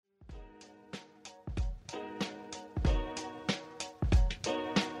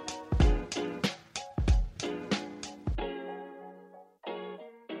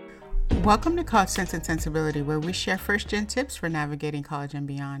Welcome to College Sense and Sensibility, where we share first-gen tips for navigating college and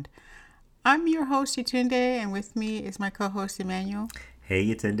beyond. I'm your host, Yatunde, and with me is my co-host, Emmanuel. Hey,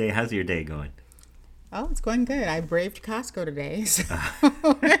 Yatunde, how's your day going? Oh, it's going good. I braved Costco today, so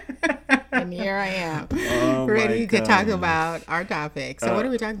and here I am, ready to talk about our topic. So what are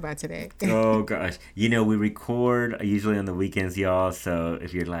we talking about today? Oh, gosh. You know, we record usually on the weekends, y'all, so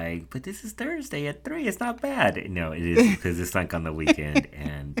if you're like, but this is Thursday at 3, it's not bad. No, it is because it's like on the weekend,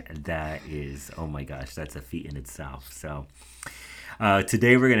 and that is, oh my gosh, that's a feat in itself. So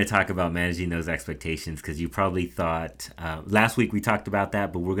today we're going to talk about managing those expectations because you probably thought last week we talked about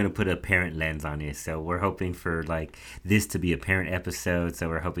that, but we're going to put a parent lens on it. So we're hoping for like this to be a parent episode. So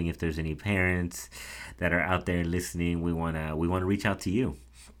we're hoping if there's any parents that are out there listening, we want to reach out to you.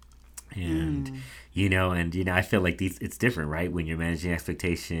 And I feel like it's different, right? When you're managing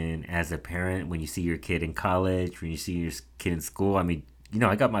expectation as a parent, when you see your kid in college, when you see your kid in school. I mean,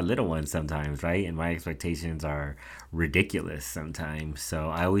 I got my little ones sometimes, right? And my expectations are ridiculous sometimes. So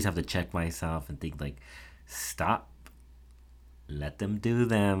I always have to check myself and think like, stop. Let them do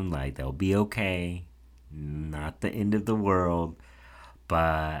them. Like, they'll be okay. Not the end of the world.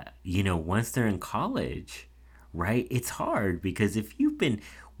 But, once they're in college, right? It's hard because if you've been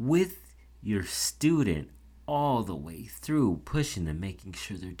with your student all the way through, pushing them, making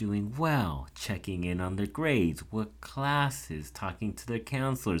sure they're doing well, checking in on their grades, what classes, talking to their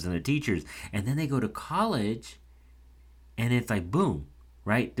counselors and their teachers, and then they go to college and it's like boom,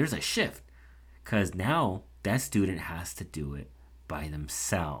 right? There's a shift because now that student has to do it by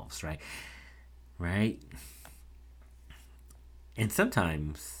themselves, right? And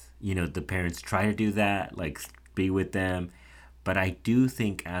sometimes the parents try to do that, like be with them. But I do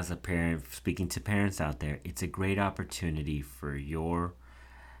think as a parent, speaking to parents out there, it's a great opportunity for your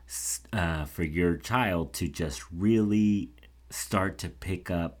child to just really start to pick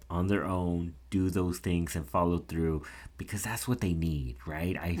up on their own, do those things and follow through because that's what they need,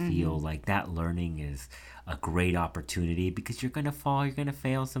 right? I feel like that learning is a great opportunity because you're going to fall, you're going to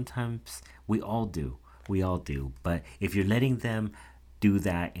fail sometimes. We all do. But if you're letting them do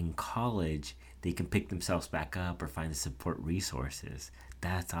that in college, they can pick themselves back up or find the support resources.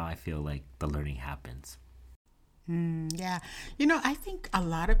 That's how I feel like the learning happens. Yeah. I think a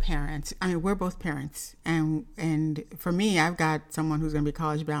lot of parents, we're both parents. And for me, I've got someone who's going to be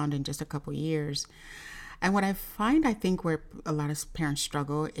college bound in just a couple years. And what I think where a lot of parents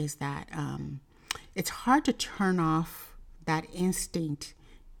struggle is that it's hard to turn off that instinct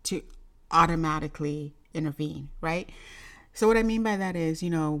to automatically intervene, right? So what I mean by that is,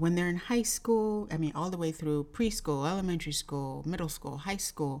 when they're in high school, all the way through preschool, elementary school, middle school, high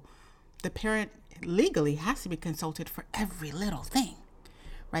school, the parent legally has to be consulted for every little thing,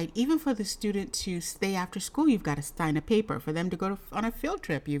 right? Even for the student to stay after school, you've got to sign a paper. For them to go on a field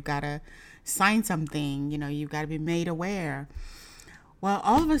trip, you've got to sign something, you've got to be made aware. Well,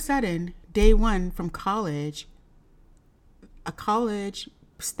 all of a sudden, day one from college, a college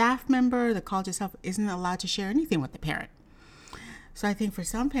staff member, the college itself isn't allowed to share anything with the parent. So I think for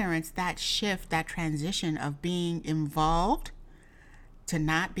some parents, that shift, that transition of being involved to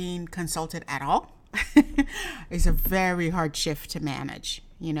not being consulted at all is a very hard shift to manage,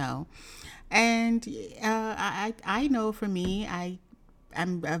 And I know for me,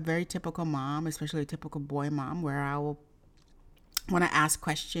 I'm a very typical mom, especially a typical boy mom, where I will want to ask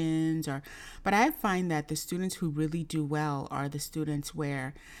questions but I find that the students who really do well are the students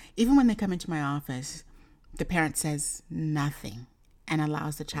where even when they come into my office, the parent says nothing and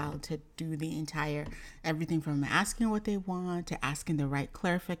allows the child to do the entire everything from asking what they want to asking the right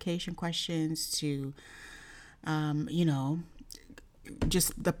clarification questions to,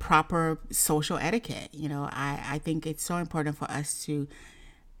 just the proper social etiquette. I think it's so important for us to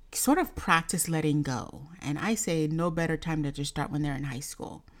sort of practice letting go. And I say no better time to just start when they're in high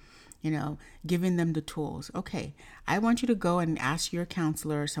school. Giving them the tools. Okay, I want you to go and ask your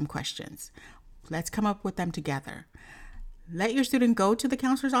counselor some questions. Let's come up with them together. Let your student go to the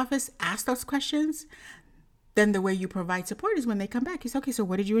counselor's office, ask those questions. Then the way you provide support is when they come back. It's okay. So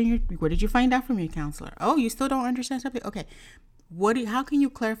what did you find out from your counselor? Oh, you still don't understand something? Okay. How can you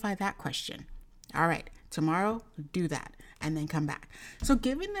clarify that question? All right. Tomorrow, do that and then come back. So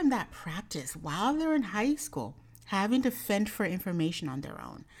giving them that practice while they're in high school, having to fend for information on their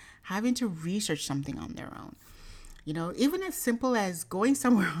own, having to research something on their own. Even as simple as going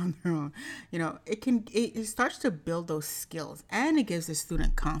somewhere on their own, it starts to build those skills and it gives the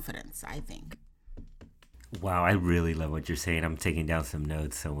student confidence, I think. Wow, I really love what you're saying. I'm taking down some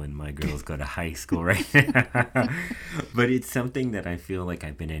notes so when my girls go to high school right now. But it's something that I feel like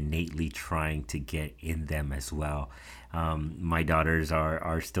I've been innately trying to get in them as well. My daughters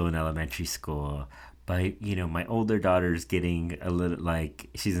are still in elementary school, but my older daughter's getting a little like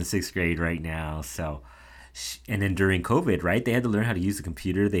she's in sixth grade right now. So, and then during COVID, right, they had to learn how to use the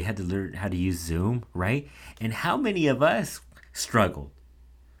computer. They had to learn how to use Zoom, right? And how many of us struggled?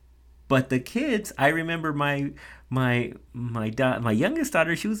 But the kids, I remember my youngest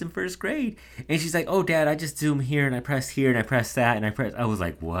daughter. She was in first grade, and she's like, "Oh, Dad, I just zoom here and I press here and I press that and I press." I was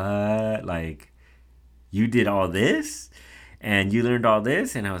like, "What? Like, you did all this, and you learned all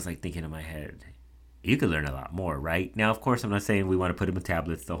this?" And I was like thinking in my head, you could learn a lot more, right? Now, of course, I'm not saying we want to put them in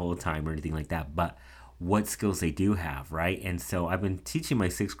tablets the whole time or anything like that, but what skills they do have, right? And so I've been teaching my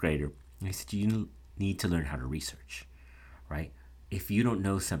sixth grader. I said, you need to learn how to research, right? If you don't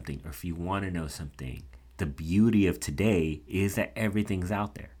know something or if you want to know something, the beauty of today is that everything's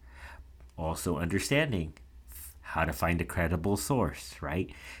out there. Also, understanding how to find a credible source, right?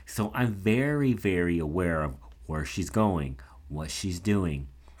 So I'm very, very aware of where she's going, what she's doing,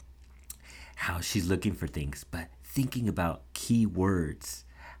 how she's looking for things, but thinking about keywords.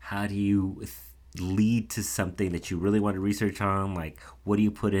 How do you lead to something that you really want to research on? Like, what do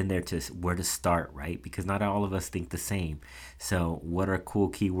you put in there to where to start, right? Because not all of us think the same. So what are cool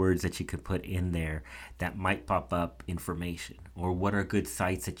keywords that you could put in there that might pop up information? Or what are good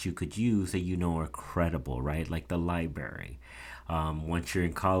sites that you could use that are credible, right? Like the library. Once you're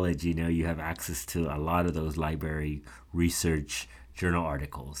in college, you have access to a lot of those library research journal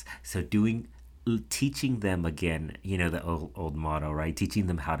articles. So teaching them again, the old motto, right? Teaching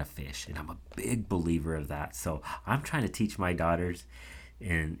them how to fish. And I'm a big believer of that. So I'm trying to teach my daughters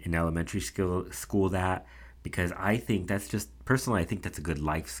in elementary school that, because I think that's just, personally, I think that's a good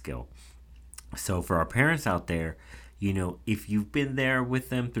life skill. So for our parents out there, if you've been there with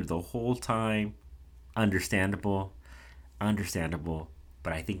them through the whole time, understandable.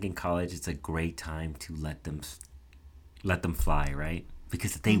 But I think in college, it's a great time to let them fly, right?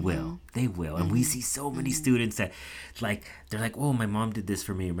 Because they will, and we see so many students that, like, they're like, "Oh, my mom did this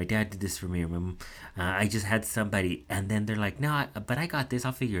for me, or my dad did this for me, or I just had somebody," and then they're like, "No, but I got this.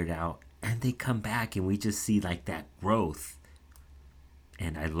 I'll figure it out." And they come back, and we just see like that growth,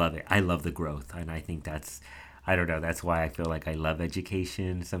 and I love it. I love the growth, and I think I don't know. That's why I feel like I love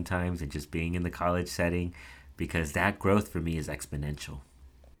education sometimes, and just being in the college setting, because that growth for me is exponential.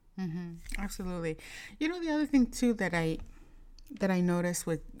 Absolutely. The other thing too that I notice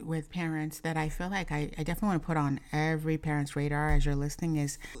with parents that I feel like I definitely want to put on every parent's radar as you're listening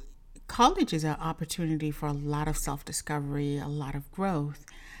is college is an opportunity for a lot of self-discovery, a lot of growth,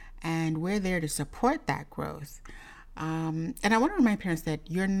 and we're there to support that growth. And I want to remind parents that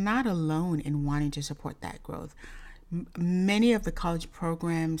you're not alone in wanting to support that growth. Many of the college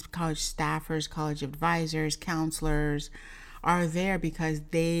programs, college staffers, college advisors, counselors are there because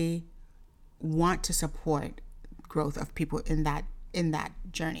they want to support growth of people in that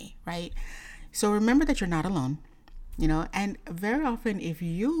journey, right? So remember that you're not alone, and very often if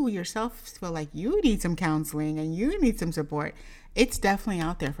you yourself feel like you need some counseling and you need some support, it's definitely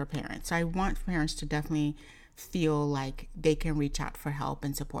out there for parents. So I want parents to definitely feel like they can reach out for help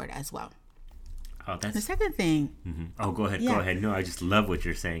and support as well. Oh, that's The second thing, Oh, go ahead. yeah. Go ahead. No, I just love what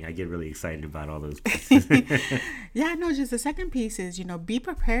you're saying. I get really excited about all those pieces. Yeah, no, just the second piece is, be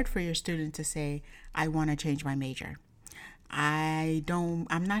prepared for your student to say, I want to change my major.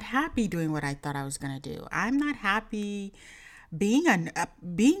 I'm not happy doing what I thought I was going to do. I'm not happy being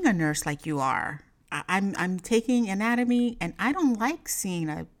a nurse like you are. I'm taking anatomy and I don't like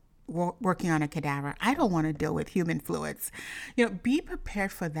working on a cadaver. I don't want to deal with human fluids. Be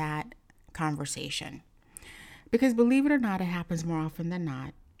prepared for that conversation, because believe it or not, it happens more often than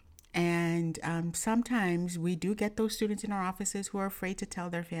not. And sometimes we do get those students in our offices who are afraid to tell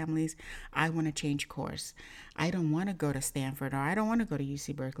their families, I want to change course. I don't want to go to Stanford, or I don't want to go to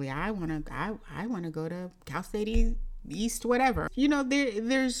UC Berkeley. I want to go to Cal State East, whatever.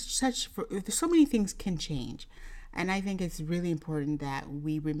 There's so many things can change. And I think it's really important that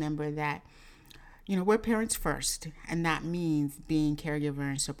we remember that, we're parents first, and that means being caregiver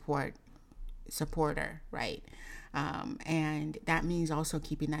and supporter, right? And that means also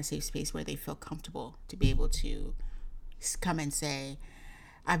keeping that safe space where they feel comfortable to be able to come and say,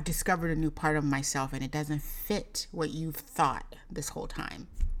 I've discovered a new part of myself and it doesn't fit what you've thought this whole time.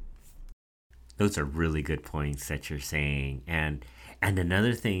 Those are really good points that you're saying. And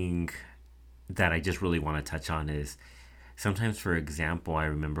another thing that I just really want to touch on is sometimes, for example, I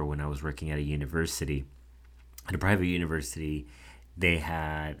remember when I was working at a private university, they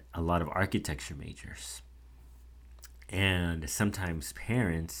had a lot of architecture majors. And sometimes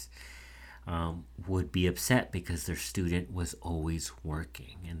parents would be upset because their student was always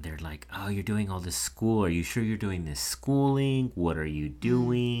working. And they're like, oh, you're doing all this school. Are you sure you're doing this schooling? What are you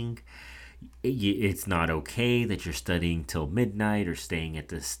doing? It's not okay that you're studying till midnight or staying at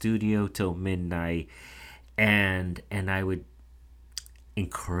the studio till midnight. And I would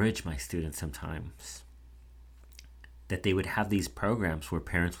encourage my students sometimes that they would have these programs where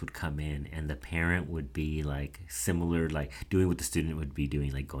parents would come in and the parent would be like similar, like doing what the student would be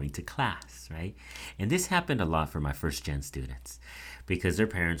doing, like going to class, right? And this happened a lot for my first gen students because their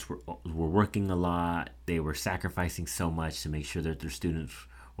parents were working a lot. They were sacrificing so much to make sure that their students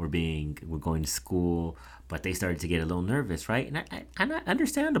were going to school, but they started to get a little nervous, right? And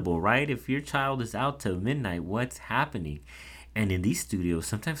understandable, right? If your child is out till midnight, what's happening? And in these studios,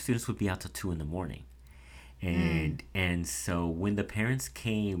 sometimes students would be out till 2 a.m. And so when the parents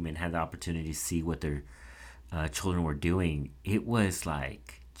came and had the opportunity to see what their children were doing, it was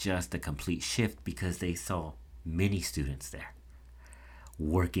like just a complete shift because they saw many students there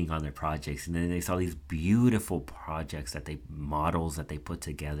working on their projects, and then they saw these beautiful projects models that they put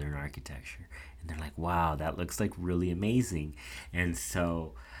together in architecture, and they're like, wow, that looks like really amazing. And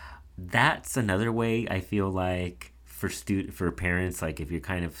so that's another way I feel like for parents, like if you're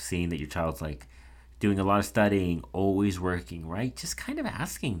kind of seeing that your child's like doing a lot of studying, always working, right? Just kind of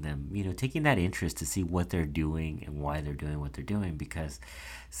asking them, taking that interest to see what they're doing and why they're doing what they're doing, because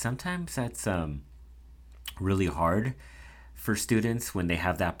sometimes that's really hard for students when they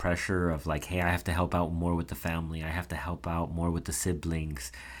have that pressure of like, hey, I have to help out more with the family. I have to help out more with the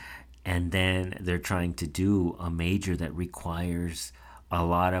siblings. And then they're trying to do a major that requires a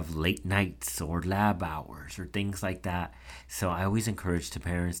lot of late nights or lab hours or things like that. So I always encourage the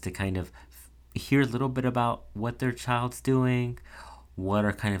parents to kind of hear a little bit about what their child's doing, what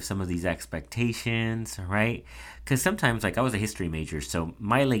are kind of some of these expectations, right? Because sometimes, like I was a history major, so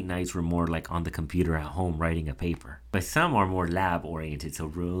my late nights were more like on the computer at home writing a paper. But some are more lab oriented, so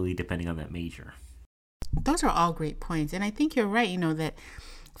really depending on that major. Those are all great points. And I think you're right, that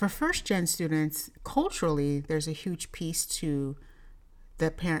for first gen students, culturally, there's a huge piece to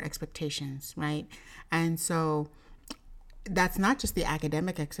the parent expectations, right? And so that's not just the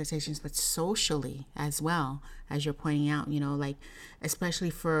academic expectations, but socially as well, as you're pointing out, like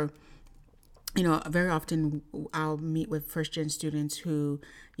especially for, very often I'll meet with first gen students who,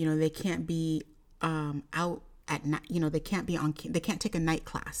 they can't be out at night, they can't take a night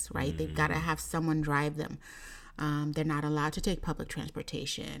class, right? They've got to have someone drive them. They're not allowed to take public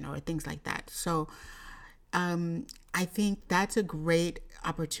transportation or things like that. So I think that's a great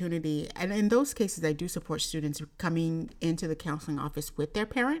opportunity. And in those cases, I do support students coming into the counseling office with their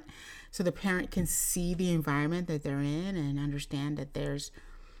parent, so the parent can see the environment that they're in and understand that there's,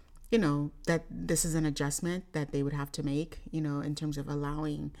 that this is an adjustment that they would have to make, in terms of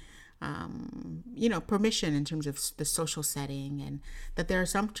allowing, permission in terms of the social setting, and that there are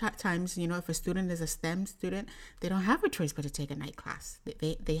some times, if a student is a STEM student, they don't have a choice but to take a night class.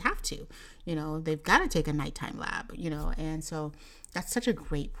 They have to, they've got to take a nighttime lab, and so that's such a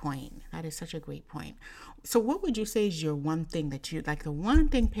great point. That is such a great point. So what would you say is your one thing that you, like the one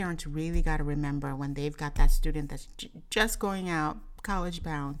thing parents really got to remember when they've got that student that's just going out college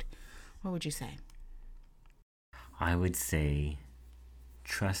bound? What would you say? I would say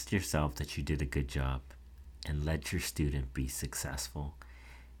trust yourself that you did a good job and let your student be successful,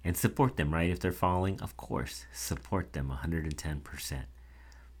 and support them, right? If they're falling, of course, support them 110%,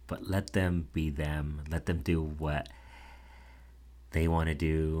 but let them be them. Let them do what they want to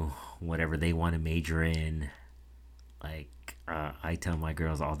do, whatever they want to major in. Like I tell my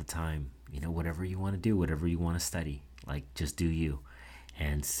girls all the time, whatever you want to do, whatever you want to study, like just do you.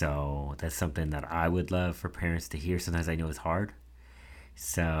 And so that's something that I would love for parents to hear. Sometimes I know it's hard.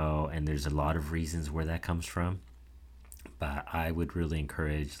 So, and there's a lot of reasons where that comes from. But I would really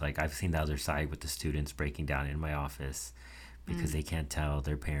encourage, like I've seen the other side with the students breaking down in my office because they can't tell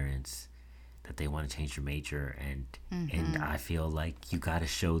their parents that they want to change their major. And I feel like you got to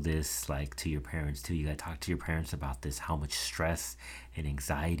show this like to your parents too. You got to talk to your parents about this, how much stress and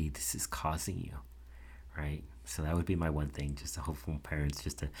anxiety this is causing you, right? So that would be my one thing, just to hopeful parents,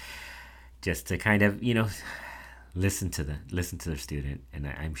 just to kind of, listen to their student. And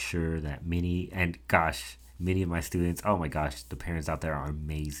I'm sure that many of my students, oh my gosh, the parents out there are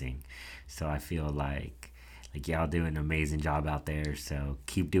amazing. So I feel like y'all do an amazing job out there. So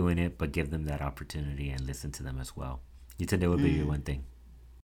keep doing it, but give them that opportunity and listen to them as well. You said that would be your one thing.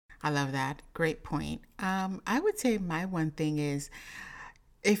 I love that. Great point. I would say my one thing is,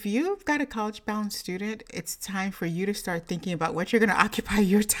 if you've got a college-bound student, it's time for you to start thinking about what you're going to occupy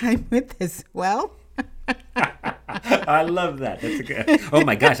your time with as well. I love that. That's a good. Oh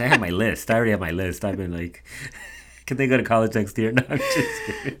my gosh, I have my list. I already have my list. I've been like, can they go to college next year? No, I'm just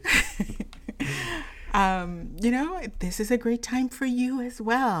kidding. This is a great time for you as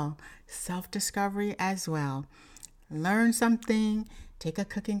well. Self-discovery as well. Learn something. Take a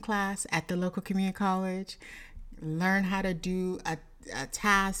cooking class at the local community college. Learn how to do a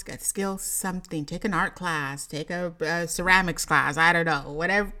task, a skill, something. Take an art class. Take a ceramics class. I don't know.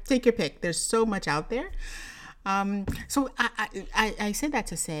 Whatever. Take your pick. There's so much out there. So I say that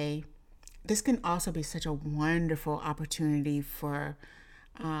to say this can also be such a wonderful opportunity for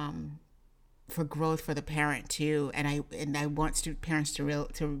growth for the parent too, and I want parents to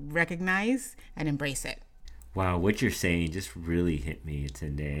recognize and embrace it. Wow, what you're saying just really hit me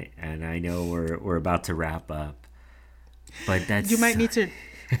today, and I know we're about to wrap up, but that's you might need to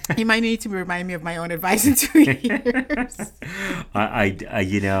remind me of my own advice in 2 years.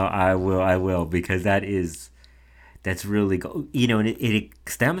 I will because that's really and it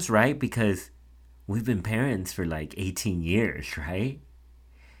stems right because we've been parents for like 18 years, right?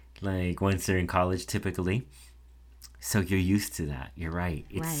 Like once they're in college typically. So you're used to that. You're right.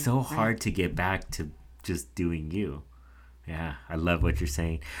 It's so hard to get back to just doing you. Yeah, I love what you're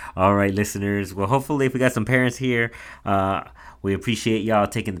saying. All right, listeners. Well, hopefully if we got some parents here, we appreciate y'all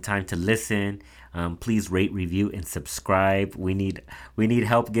taking the time to listen. Please rate, review, and subscribe. We need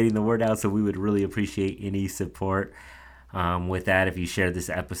help getting the word out, so we would really appreciate any support. With that, if you share this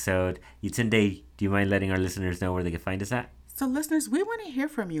episode, Yetunde, do you mind letting our listeners know where they can find us at? So listeners, we want to hear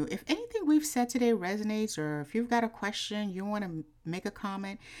from you. If anything we've said today resonates, or if you've got a question, you want to make a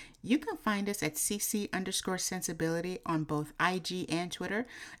comment, you can find us at cc_sensibility on both IG and Twitter.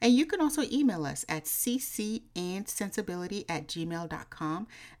 And you can also email us at ccandsensibility@gmail.com.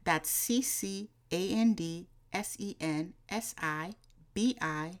 That's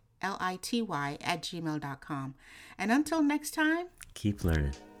ccandsensibility@gmail.com. And until next time, keep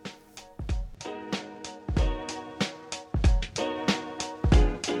learning.